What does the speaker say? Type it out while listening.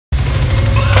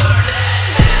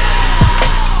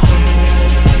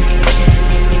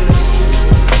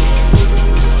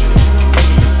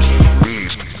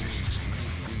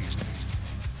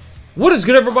What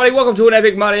is good, everybody? Welcome to an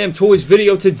Epic My Damn Toys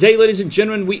video. Today, ladies and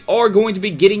gentlemen, we are going to be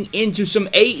getting into some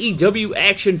AEW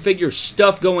action figure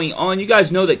stuff going on. You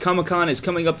guys know that Comic-Con is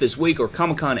coming up this week, or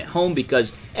Comic-Con at home,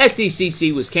 because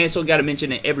SDCC was canceled. Got to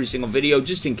mention it every single video,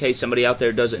 just in case somebody out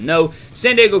there doesn't know.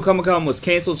 San Diego Comic-Con was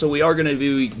canceled, so we are going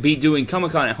to be doing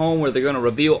Comic-Con at home, where they're going to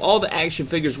reveal all the action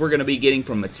figures we're going to be getting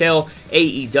from Mattel,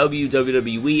 AEW,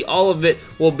 WWE. All of it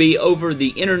will be over the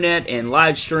internet and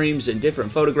live streams and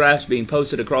different photographs being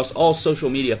posted across all social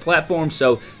media platforms.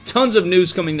 So tons of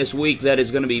news coming this week that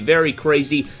is going to be very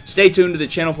crazy. Stay tuned to the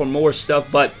channel for more stuff.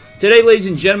 But today, ladies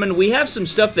and gentlemen, we have some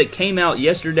stuff that came out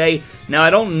yesterday. Now, I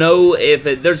don't know if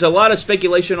there's a lot of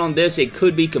speculation on this. It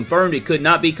could be confirmed. It could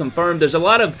not be confirmed. There's a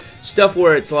lot of stuff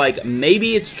where it's like,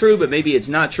 maybe it's true, but maybe it's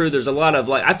not true. There's a lot of,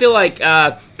 like, I feel like,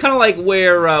 kind of like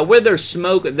where there's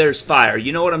smoke, there's fire.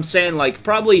 You know what I'm saying? Like,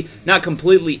 probably not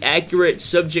completely accurate,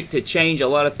 subject to change, a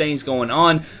lot of things going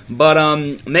on. But,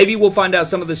 maybe we'll find out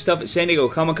some of this stuff at San Diego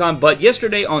Comic-Con. But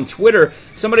yesterday on Twitter,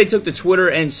 somebody took to Twitter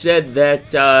and said that,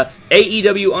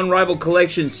 AEW Unrivaled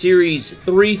Collection Series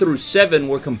 3 through 7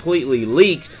 were completely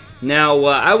leaked. Now,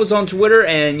 I was on Twitter,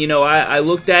 and, you know, I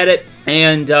looked at it,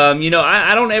 and, you know,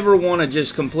 I don't ever want to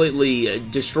just completely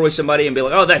destroy somebody and be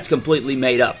like, oh, that's completely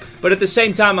made up. But at the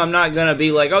same time, I'm not going to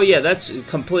be like, oh, yeah, that's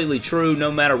completely true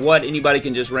no matter what. Anybody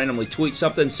can just randomly tweet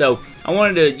something. So I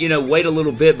wanted to, you know, wait a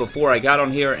little bit before I got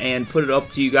on here and put it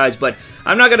up to you guys. But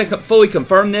I'm not going to fully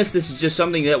confirm this. This is just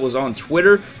something that was on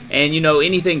Twitter. And, you know,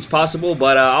 anything's possible.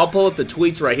 But I'll pull up the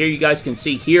tweets right here. You guys can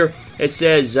see here. It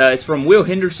says, it's from Will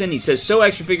Henderson. He says, so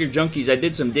action figure junkies, I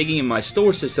did some digging in my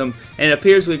store system, and it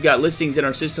appears we've got listings in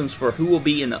our systems for who will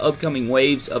be in the upcoming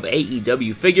waves of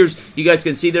AEW figures. You guys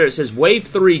can see there it says Wave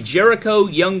 3, Jericho,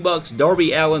 Young Bucks,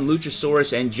 Darby Allin,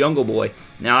 Luchasaurus, and Jungle Boy.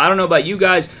 Now, I don't know about you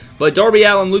guys, but Darby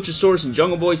Allin, Luchasaurus, and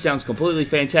Jungle Boy sounds completely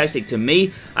fantastic to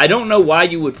me. I don't know why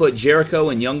you would put Jericho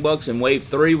and Young Bucks in Wave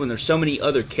 3 when there's so many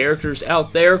other characters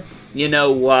out there. You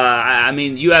know, I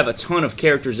mean, you have a ton of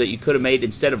characters that you could have made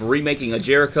instead of remaking a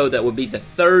Jericho. That would be the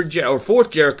third or fourth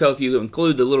Jericho if you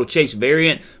include the little Chase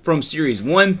variant from Series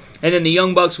 1. And then the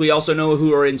Young Bucks, we also know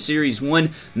who are in Series 1.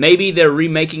 Maybe they're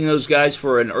remaking those guys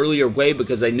for an earlier wave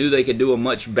because they knew they could do them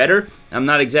much better. I'm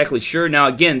not exactly sure. Now,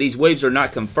 again, these waves are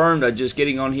not confirmed. I'm just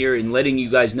getting on here and letting you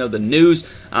guys know the news.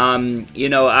 You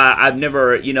know, I've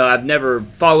never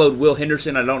followed Will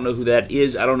Henderson. I don't know who that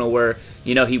is. I don't know where,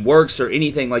 you know, he works or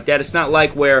anything like that. It's not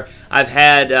like where I've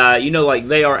had, you know, like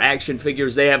They Are Action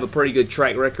Figures. They have a pretty good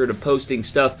track record of posting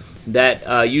stuff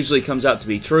that usually comes out to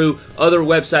be true. Other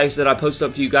websites that I post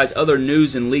up to you guys, other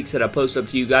news and leaks that I post up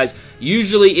to you guys,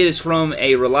 usually it is from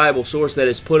a reliable source that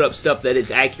has put up stuff that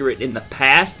is accurate in the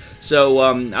past. So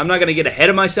I'm not going to get ahead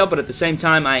of myself, but at the same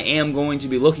time, I am going to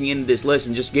be looking into this list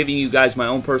and just giving you guys my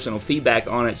own personal feedback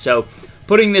on it. So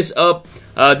putting this up,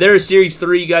 there is Series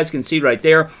 3, you guys can see right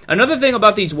there. Another thing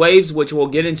about these waves, which we'll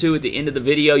get into at the end of the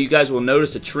video, you guys will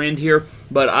notice a trend here,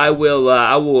 but I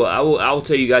will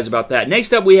tell you guys about that.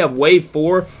 Next up, we have Wave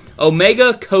 4.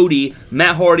 Omega, Cody,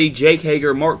 Matt Hardy, Jake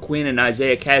Hager, Mark Quinn, and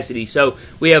Isaiah Cassidy. So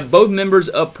we have both members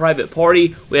of Private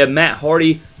Party. We have Matt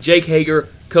Hardy, Jake Hager,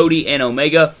 Cody, and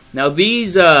Omega. Now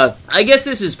these, I guess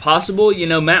this is possible, you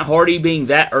know, Matt Hardy being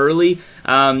that early.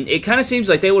 It kind of seems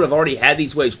like they would have already had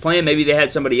these waves planned. Maybe they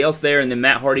had somebody else there, and then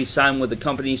Matt Hardy signed with the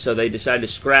company, so they decided to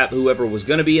scrap whoever was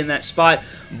going to be in that spot.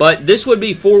 But this would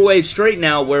be 4 waves straight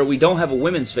now where we don't have a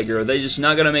women's figure. Are they just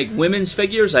not going to make women's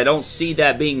figures? I don't see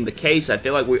that being the case. I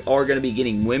feel like we are going to be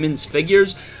getting women's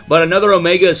figures. But another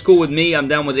Omega is cool with me. I'm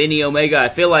down with any Omega. I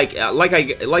feel like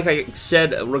I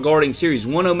said regarding Series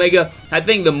 1 Omega, I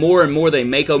think the more and more they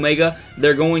make Omega,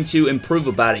 they're going to improve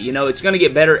about it. You know, it's going to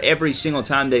get better every single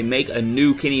time they make a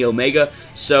new Kenny Omega.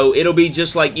 So it'll be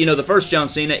just like, you know, the first John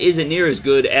Cena isn't near as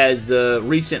good as the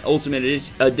recent Ultimate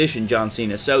Edition John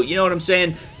Cena. So, you know what I'm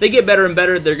saying? They get better and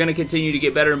better. They're going to continue to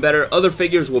get better and better. Other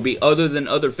figures will be other than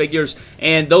other figures,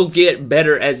 and they'll get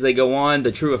better as they go on.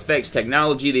 The true effects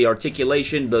technology, the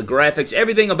articulation, the graphics,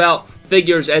 everything about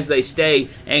figures as they stay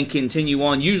and continue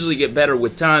on usually get better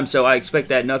with time, so I expect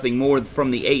that nothing more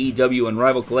from the AEW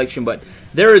Unrivaled collection. But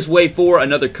there is Wave 4,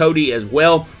 another Cody as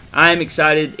well. I am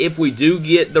excited if we do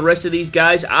get the rest of these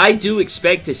guys. I do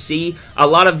expect to see a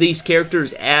lot of these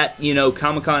characters at, you know,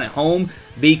 Comic-Con at home,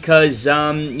 because,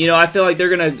 you know, I feel like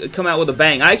they're going to come out with a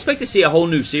bang. I expect to see a whole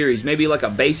new series, maybe like a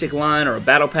basic line or a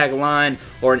battle pack line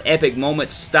or an epic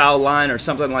moments style line or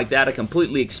something like that. I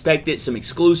completely expect it. Some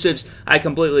exclusives. I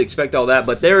completely expect all that,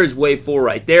 but there is Wave 4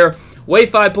 right there.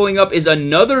 Wave 5 pulling up is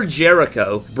another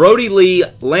Jericho, Brody Lee,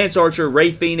 Lance Archer,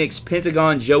 Rey Fenix,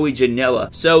 Pentagon, Joey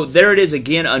Janela. So there it is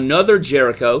again, another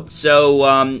Jericho. So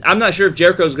I'm not sure if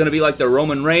Jericho's going to be like the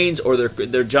Roman Reigns or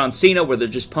their John Cena, where they're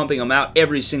just pumping them out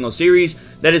every single series.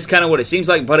 That is kind of what it seems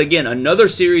like. But again, another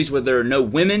series where there are no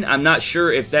women. I'm not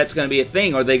sure if that's going to be a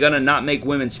thing. Are they going to not make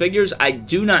women's figures? I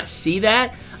do not see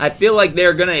that. I feel like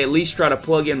they're going to at least try to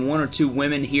plug in 1 or 2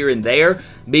 women here and there,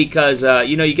 because,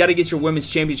 you know, you got to get your women's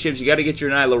championships, you got to get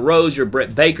your Nyla Rose, your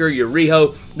Britt Baker, your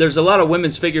Riho. There's a lot of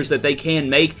women's figures that they can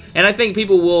make, and I think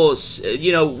people will,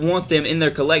 you know, want them in their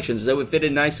collections. That would fit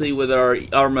in nicely with our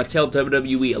Mattel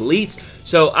WWE Elites.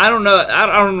 So I don't know. I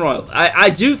don't know. I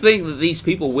do think that these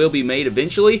people will be made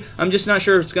eventually. I'm just not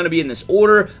sure if it's going to be in this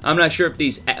order. I'm not sure if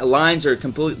these lines are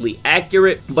completely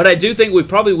accurate, but I do think we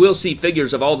probably will see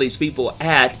figures of all these people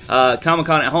at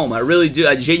Comic-Con at home. I really do.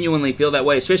 I genuinely feel that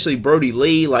way, especially Brody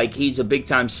Lee. Like, he's a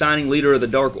big-time signing, leader of the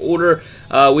Dark Order.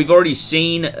 We've already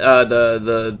seen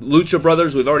the Lucha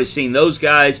Brothers. We've already seen those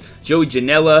guys. Joey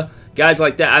Janela, guys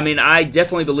like that. I mean, I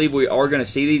definitely believe we are going to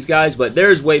see these guys, but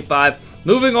there's Wave 5.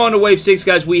 Moving on to Wave 6,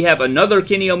 guys, we have another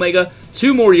Kenny Omega,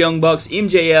 2 more Young Bucks,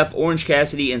 MJF, Orange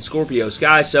Cassidy, and Scorpio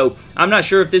Sky. So I'm not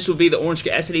sure if this would be the Orange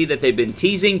Cassidy that they've been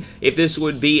teasing, if this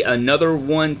would be another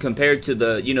one compared to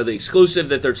the, you know, the exclusive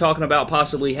that they're talking about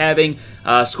possibly having.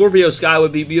 Scorpio Sky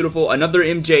would be beautiful. Another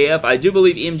MJF. I do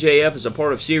believe MJF is a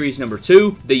part of Series number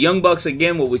 2. The Young Bucks,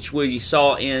 again, which we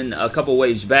saw in a couple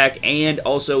waves back, and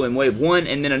also in Wave 1.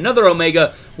 And then another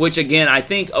Omega, which, again, I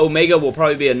think Omega will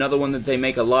probably be another one that they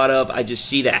make a lot of. I just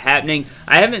see that happening.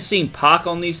 I haven't seen Pac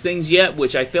on these things yet,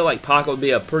 which I feel like Pac would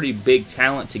be a pretty big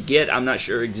talent to get. I'm not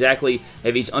sure exactly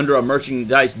if he's under a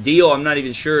merchandise deal. I'm not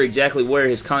even sure exactly where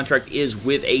his contract is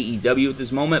with AEW at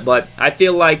this moment, but I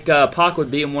feel like Pac would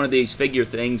be in one of these figure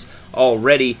things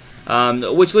already.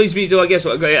 Which leads me to, I guess,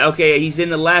 okay, he's in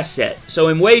the last set. So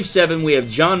in Wave 7, we have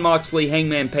Jon Moxley,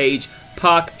 Hangman Page,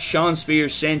 Pac, Shawn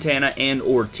Spears, Santana, and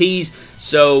Ortiz.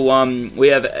 So we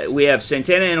have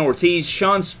Santana and Ortiz,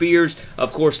 Shawn Spears,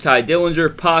 of course, Ty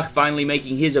Dillinger, Pac finally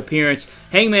making his appearance,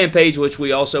 Hangman Page, which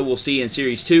we also will see in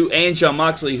Series 2, and Jon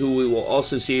Moxley, who we will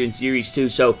also see in Series 2.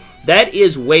 So that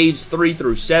is Waves 3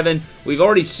 through 7. We've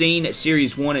already seen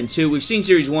Series 1 and 2. We've seen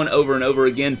Series 1 over and over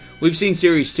again. We've seen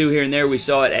Series 2 here and there. We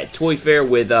saw it at Toy Fair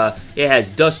with, it has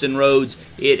Dustin Rhodes,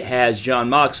 it has Jon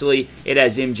Moxley, it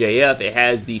has MJF, it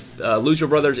has the Lucha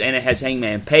Brothers, and it has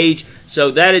Hangman Page.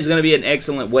 So that is going to be an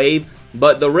excellent wave.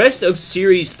 But the rest of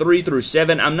Series 3 through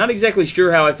 7, I'm not exactly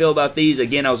sure how I feel about these.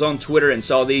 Again, I was on Twitter and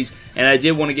saw these, and I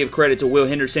did want to give credit to Will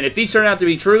Henderson. If these turn out to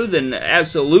be true, then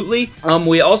absolutely.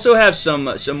 We also have some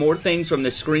more things from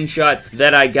this screenshot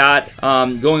that I got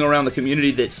going around the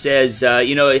community that says,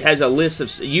 you know, it has a list of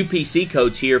UPC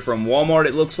codes here from Walmart,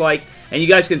 it looks like. And you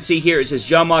guys can see here, it says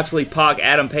Jon Moxley, Pac,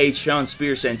 Adam Page, Shawn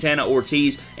Spears, Santana,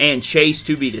 Ortiz, and Chase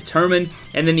to be determined.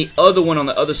 And then the other one on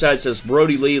the other side says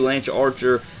Brody Lee, Lance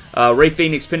Archer, Rey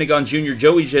Fenix, Pentagon Jr.,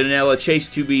 Joey Janela, Chase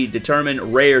to be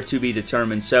determined, Rare to be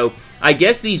determined. So I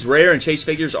guess these Rare and Chase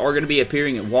figures are going to be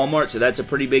appearing at Walmart, so that's a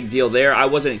pretty big deal there. I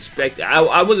wasn't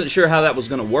sure how that was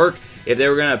going to work, if they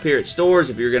were going to appear at stores,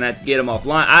 if you're going to have to get them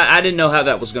offline. I didn't know how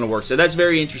that was going to work, so that's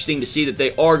very interesting to see that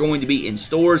they are going to be in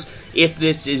stores, if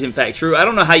this is in fact true. I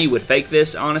don't know how you would fake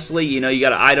this, honestly. You know, you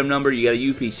got an item number, you got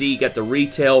a UPC, you got the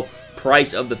retail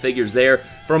price of the figures there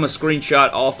from a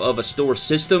screenshot off of a store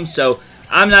system, so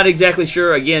I'm not exactly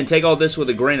sure. Again, take all this with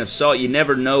a grain of salt. You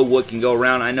never know what can go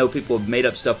around. I know people have made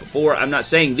up stuff before. I'm not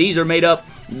saying these are made up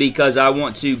because I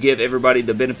want to give everybody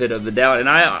the benefit of the doubt. And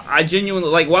I genuinely,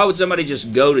 like, why would somebody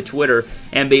just go to Twitter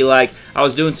and be like, I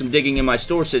was doing some digging in my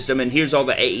store system and here's all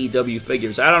the AEW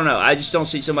figures? I don't know. I just don't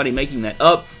see somebody making that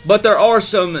up. But there are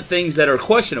some things that are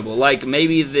questionable. Like,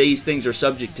 maybe these things are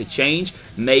subject to change.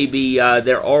 Maybe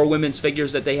there are women's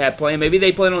figures that they have planned. Maybe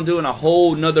they plan on doing a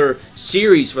whole nother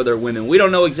series for their women. We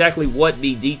don't know exactly what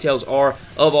the details are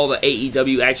of all the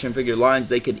AEW action figure lines.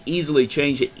 They could easily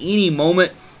change at any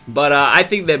moment. But I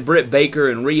think that Britt Baker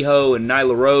and Riho and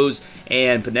Nyla Rose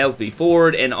and Penelope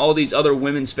Ford and all these other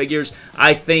women's figures,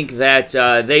 I think that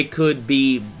they could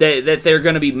be, that they're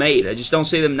going to be made. I just don't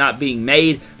see them not being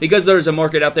made because there's a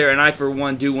market out there, and I, for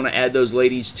one, do want to add those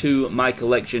ladies to my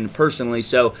collection personally.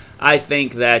 So I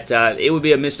think that it would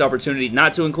be a missed opportunity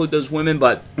not to include those women.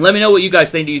 But let me know what you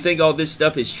guys think. Do you think all this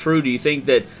stuff is true? Do you think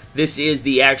that this is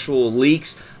the actual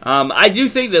leaks? I do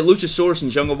think that Luchasaurus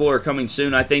and Jungle Boy are coming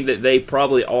soon. I think that they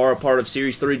probably are a part of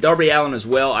Series 3. Darby Allin as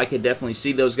well. I could definitely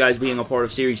see those guys being a part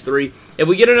of Series 3. If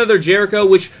we get another Jericho,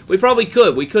 which we probably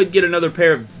could, we could get another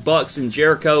pair of Bucks and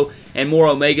Jericho and more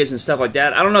Omegas and stuff like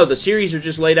that. I don't know. The series are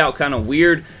just laid out kind of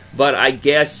weird. but I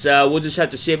guess we'll just have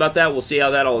to see about that. We'll see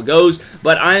how that all goes,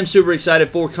 but I am super excited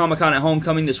for Comic-Con at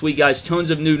Homecoming this week, guys. Tons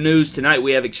of new news. Tonight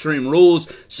we have Extreme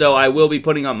Rules, so I will be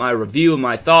putting up my review and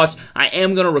my thoughts. I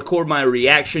am going to record my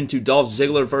reaction to Dolph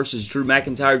Ziggler versus Drew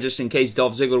McIntyre, just in case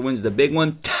Dolph Ziggler wins the big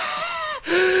one.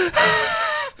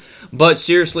 But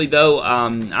seriously, though,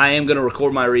 I am going to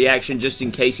record my reaction just in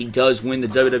case he does win the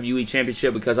WWE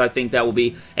Championship, because I think that will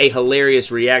be a hilarious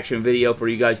reaction video for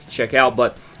you guys to check out.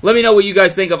 But let me know what you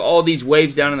guys think of all these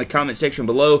waves down in the comment section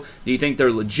below. Do you think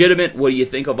they're legitimate? What do you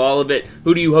think of all of it?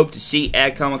 Who do you hope to see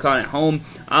at Comic-Con at Home?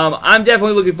 I'm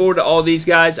definitely looking forward to all these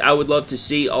guys. I would love to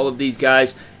see all of these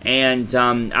guys, and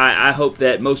I hope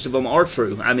that most of them are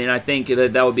true. I mean, I think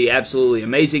that would be absolutely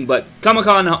amazing. But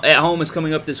Comic-Con at Home is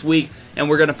coming up this week, and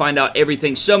we're going to find out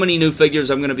everything. So many new figures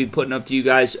I'm going to be putting up to you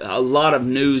guys. A lot of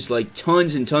news, like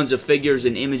tons and tons of figures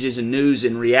and images and news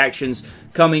and reactions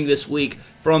coming this week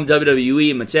from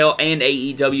WWE and Mattel and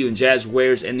AEW and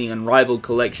Jazwares and the Unrivaled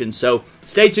collection. So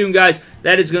stay tuned, guys.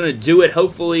 That is going to do it.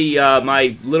 Hopefully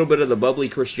my little bit of the bubbly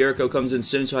Chris Jericho comes in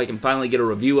soon so I can finally get a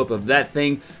review up of that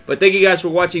thing. But thank you guys for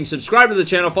watching. Subscribe to the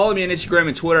channel. Follow me on Instagram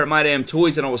and Twitter at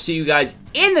MyDamnToys, and I will see you guys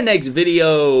in the next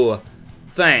video.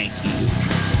 Thank you.